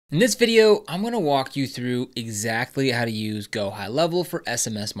In this video, I'm going to walk you through exactly how to use GoHighLevel for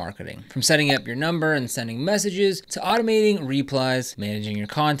SMS marketing. From setting up your number and sending messages to automating replies, managing your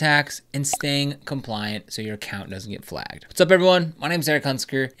contacts, and staying compliant so your account doesn't get flagged. What's up everyone? My name is Eric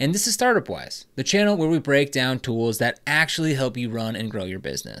Hunsker, and this is StartupWise, the channel where we break down tools that actually help you run and grow your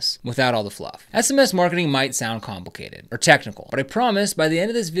business without all the fluff. SMS marketing might sound complicated or technical, but I promise by the end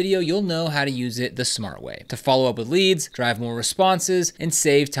of this video, you'll know how to use it the smart way to follow up with leads, drive more responses, and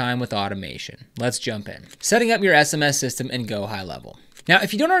save time with automation. Let's jump in. Setting up your SMS system in GoHighLevel. Now,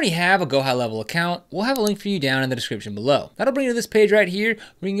 if you don't already have a GoHighLevel account, we'll have a link for you down in the description below. That'll bring you to this page right here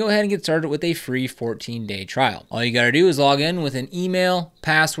where you can go ahead and get started with a free 14-day trial. All you gotta do is log in with an email,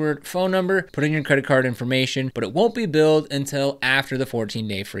 password, phone number, put in your credit card information, but it won't be billed until after the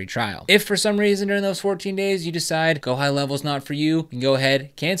 14-day free trial. If for some reason during those 14 days you decide GoHighLevel is not for you, you can go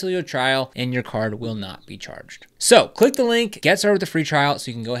ahead, cancel your trial, and your card will not be charged. So click the link, get started with the free trial so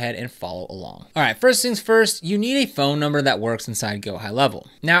you can go ahead and follow along. All right, first things first, you need a phone number that works inside GoHighLevel.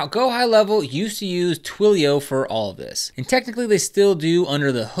 Now, GoHighLevel used to use Twilio for all of this, and technically they still do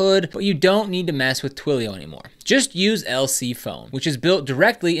under the hood, but you don't need to mess with Twilio anymore. Just use LC Phone, which is built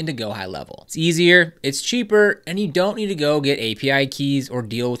directly into GoHighLevel. It's easier, it's cheaper, and you don't need to go get API keys or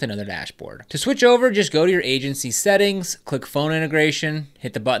deal with another dashboard. To switch over, just go to your agency settings, click phone integration,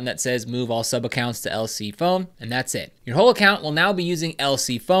 hit the button that says move all sub accounts to LC Phone, and that's it. Your whole account will now be using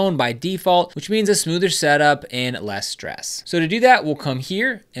LC Phone by default, which means a smoother setup and less stress. So to do that, we'll come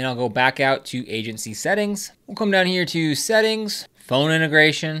here and I'll go back out to agency settings. We'll come down here to settings, phone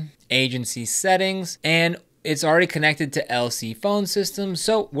integration, agency settings, and it's already connected to LC phone system,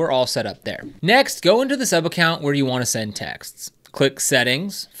 so we're all set up there. Next, go into the sub account where you want to send texts. Click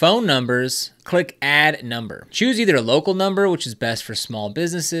settings, phone numbers, click add number. Choose either a local number, which is best for small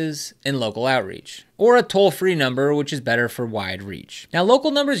businesses and local outreach, or a toll-free number, which is better for wide reach. Now,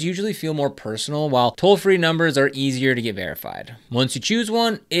 local numbers usually feel more personal, while toll-free numbers are easier to get verified. Once you choose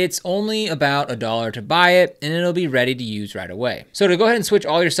one, it's only about $1 to buy it, and it'll be ready to use right away. So to go ahead and switch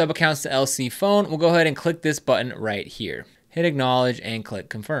all your sub accounts to LC phone, we'll go ahead and click this button right here. Hit acknowledge and click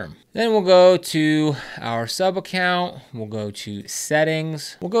confirm. Then we'll go to our sub account. We'll go to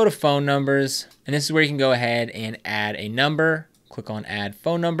settings. We'll go to phone numbers. And this is where you can go ahead and add a number. Click on add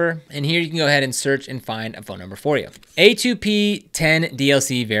phone number. And here you can go ahead and search and find a phone number for you. A2P 10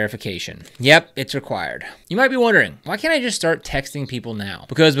 DLC verification. Yep, it's required. You might be wondering, why can't I just start texting people now?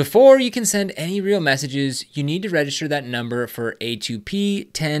 Because before you can send any real messages, you need to register that number for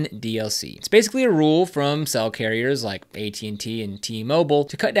A2P 10 DLC. It's basically a rule from cell carriers like AT&T and T-Mobile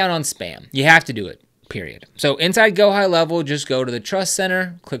to cut down on spam. You have to do it. Period. So inside GoHighLevel, just go to the Trust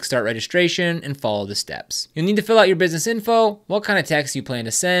Center, click Start Registration, and follow the steps. You'll need to fill out your business info, what kind of text you plan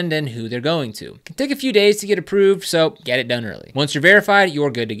to send, and who they're going to. It can take a few days to get approved, so get it done early. Once you're verified, you're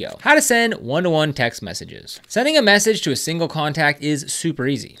good to go. How to send one-to-one text messages. Sending a message to a single contact is super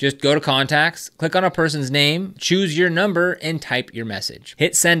easy. Just go to Contacts, click on a person's name, choose your number, and type your message.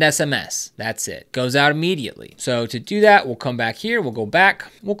 Hit Send SMS. That's it. Goes out immediately. So to do that, we'll come back here, we'll go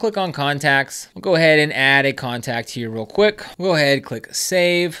back, we'll click on Contacts, we'll go ahead and add a contact here real quick. We'll go ahead, click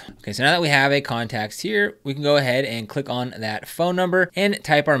save. Okay, so now that we have a contact here, we can go ahead and click on that phone number and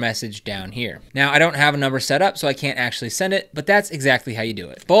type our message down here. Now, I don't have a number set up, so I can't actually send it, but that's exactly how you do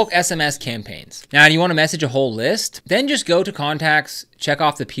it. Bulk SMS campaigns. Now, do you want to message a whole list? Then just go to contacts, check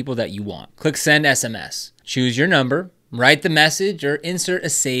off the people that you want. Click send SMS. Choose your number. Write the message or insert a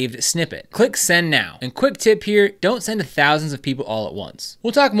saved snippet. Click send now. And quick tip here, don't send to thousands of people all at once.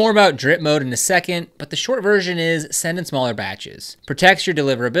 We'll talk more about drip mode in a second, but the short version is send in smaller batches. Protects your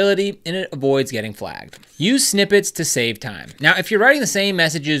deliverability and it avoids getting flagged. Use snippets to save time. Now, if you're writing the same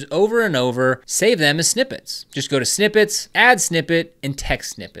messages over and over, save them as snippets. Just go to snippets, add snippet, and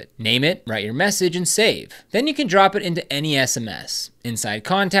text snippet. Name it, write your message, and save. Then you can drop it into any SMS. Inside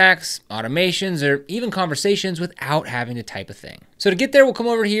contacts, automations, or even conversations without having to type a thing. So to get there, we'll come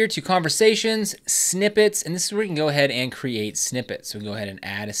over here to conversations, snippets, and this is where you can go ahead and create snippets. So we'll go ahead and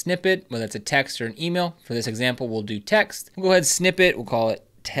add a snippet, whether it's a text or an email. For this example, we'll do text. We'll go ahead and snippet, we'll call it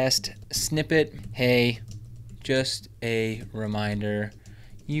test snippet. Hey, just a reminder,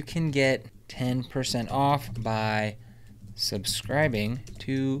 you can get 10% off by subscribing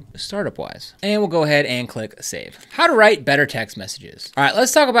to StartupWise. And we'll go ahead and click save. How to write better text messages. All right,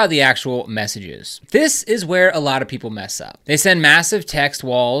 let's talk about the actual messages. This is where a lot of people mess up. They send massive text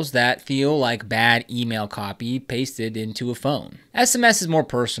walls that feel like bad email copy pasted into a phone. SMS is more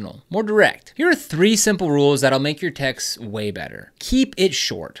personal, more direct. Here are 3 simple rules that'll make your text way better. Keep it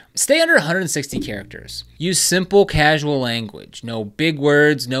short. Stay under 160 characters. Use simple, casual language. No big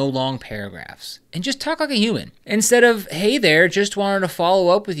words, no long paragraphs. and just talk like a human. Instead of, hey there, just wanted to follow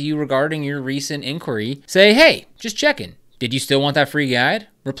up with you regarding your recent inquiry, say, hey, just checking. Did you still want that free guide?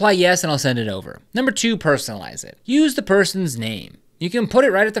 Reply yes and I'll send it over. Number 2, personalize it. Use the person's name. You can put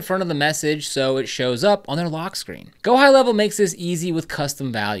it right at the front of the message so it shows up on their lock screen. GoHighLevel makes this easy with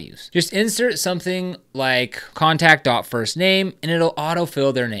custom values. Just insert something like contact.firstname and it'll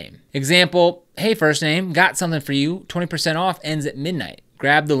autofill their name. Example, hey first name, got something for you, 20% off, ends at midnight.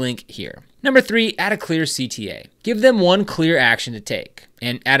 Grab the link here. Number 3, add a clear CTA. Give them one clear action to take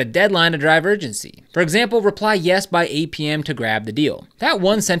and add a deadline to drive urgency. For example, reply yes by 8 p.m. to grab the deal. That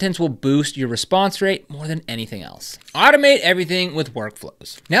one sentence will boost your response rate more than anything else. Automate everything with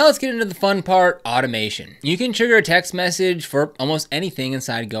workflows. Now let's get into the fun part, automation. You can trigger a text message for almost anything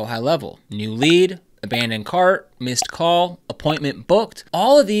inside GoHighLevel. New lead, abandoned cart, missed call, appointment booked.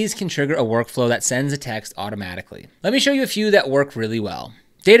 All of these can trigger a workflow that sends a text automatically. Let me show you a few that work really well.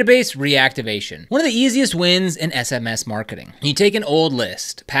 Database reactivation. One of the easiest wins in SMS marketing. You take an old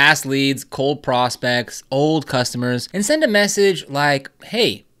list, past leads, cold prospects, old customers, and send a message like,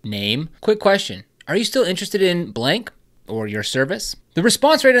 hey, name, quick question. Are you still interested in blank or your service? The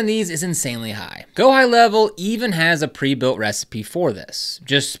response rate on these is insanely high. GoHighLevel even has a pre-built recipe for this.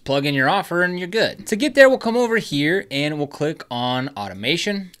 Just plug in your offer and you're good. To get there, we'll come over here and we'll click on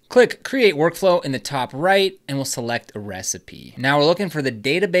automation. Click create workflow in the top right and we'll select a recipe. Now we're looking for the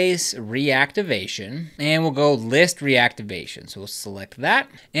database reactivation and we'll go list reactivation. So we'll select that.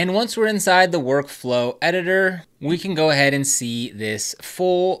 And once we're inside the workflow editor, we can go ahead and see this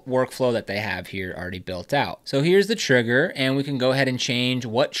full workflow that they have here already built out. So here's the trigger and we can go ahead and change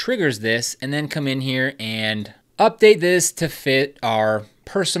what triggers this and then come in here and update this to fit our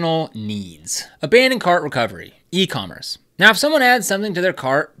personal needs. Abandoned cart recovery, e-commerce. Now, if someone adds something to their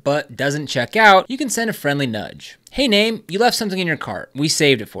cart but doesn't check out, you can send a friendly nudge. Hey name, you left something in your cart. We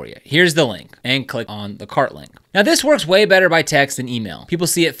saved it for you. Here's the link, and click on the cart link. Now this works way better by text than email. People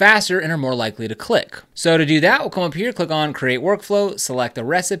see it faster and are more likely to click. So to do that, we'll come up here, click on create workflow, select a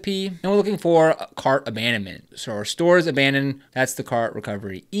recipe, and we're looking for cart abandonment. So our stores abandoned, that's the cart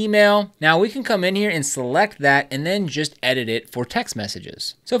recovery email. Now we can come in here and select that and then just edit it for text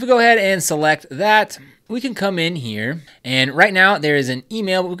messages. So if we go ahead and select that, we can come in here and right now there is an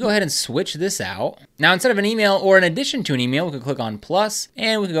email, but we'll go ahead and switch this out. Now instead of an email or in addition to an email, we can click on plus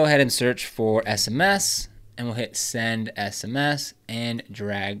and we can go ahead and search for SMS and we'll hit send SMS and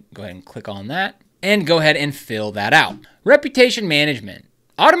drag, go ahead and click on that and go ahead and fill that out. Reputation management.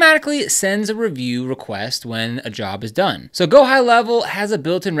 Automatically sends a review request when a job is done. So GoHighLevel has a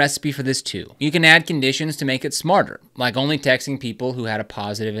built-in recipe for this too. You can add conditions to make it smarter, like only texting people who had a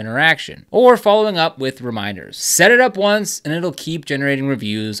positive interaction, or following up with reminders. Set it up once and it'll keep generating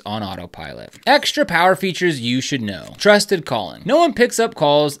reviews on autopilot. Extra power features you should know. Trusted calling. No one picks up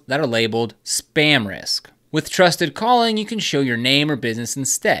calls that are labeled spam risk. With trusted calling, you can show your name or business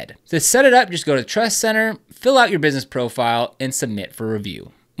instead. To set it up, just go to Trust Center, fill out your business profile, and submit for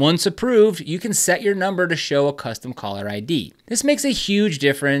review. Once approved, you can set your number to show a custom caller ID. This makes a huge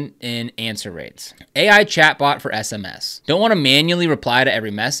difference in answer rates. AI chatbot for SMS. Don't want to manually reply to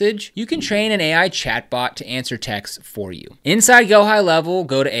every message? You can train an AI chatbot to answer texts for you. Inside GoHighLevel,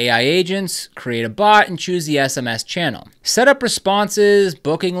 go to AI agents, create a bot, and choose the SMS channel. Set up responses,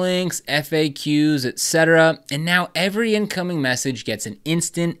 booking links, FAQs, etc. And now every incoming message gets an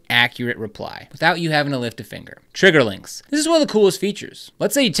instant, accurate reply without you having to lift a finger. Trigger links. This is one of the coolest features.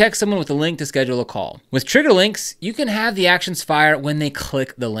 Let's say you text someone with a link to schedule a call. With trigger links, you can have the actions fire when they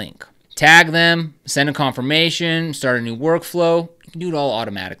click the link. Tag them, send a confirmation, start a new workflow. You can do it all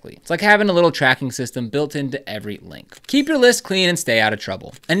automatically. It's like having a little tracking system built into every link. Keep your list clean and stay out of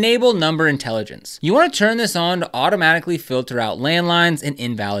trouble. Enable number intelligence. You want to turn this on to automatically filter out landlines and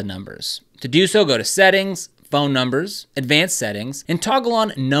invalid numbers. To do so, go to settings, phone numbers, advanced settings, and toggle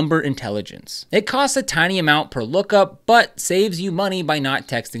on number intelligence. It costs a tiny amount per lookup, but saves you money by not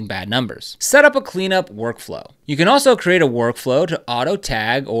texting bad numbers. Set up a cleanup workflow. You can also create a workflow to auto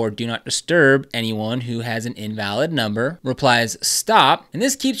tag or do not disturb anyone who has an invalid number, replies stop, and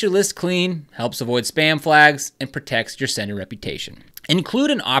this keeps your list clean, helps avoid spam flags, and protects your sender reputation.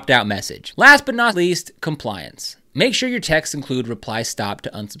 Include an opt-out message. Last but not least, compliance. Make sure your texts include reply stop to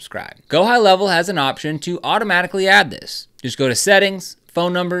unsubscribe. GoHighLevel has an option to automatically add this. Just go to settings,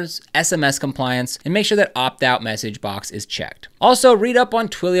 phone numbers, SMS compliance, and make sure that opt-out message box is checked. Also, read up on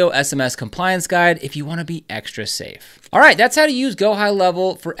Twilio SMS compliance guide if you want to be extra safe. All right, that's how to use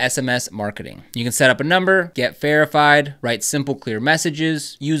GoHighLevel for SMS marketing. You can set up a number, get verified, write simple, clear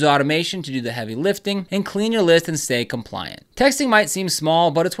messages, use automation to do the heavy lifting, and clean your list and stay compliant. Texting might seem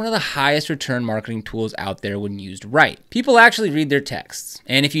small, but it's one of the highest return marketing tools out there when used right. People actually read their texts.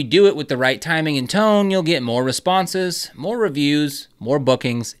 And if you do it with the right timing and tone, you'll get more responses, more reviews, more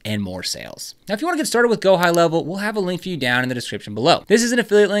bookings, and more sales. Now, if you want to get started with GoHighLevel, we'll have a link for you down in the description below. This is an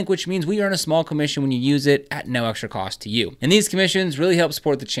affiliate link, which means we earn a small commission when you use it at no extra cost to you. And these commissions really help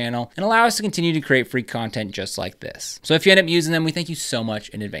support the channel and allow us to continue to create free content just like this. So if you end up using them, we thank you so much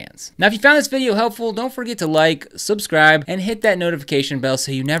in advance. Now, if you found this video helpful, don't forget to like, subscribe, and hit that notification bell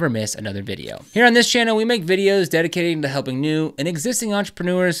so you never miss another video. Here on this channel, we make videos dedicated to helping new and existing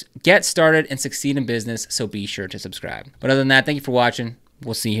entrepreneurs get started and succeed in business, so be sure to subscribe. But other than that, thank you for watching.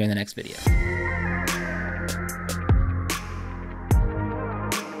 We'll see you here in the next video.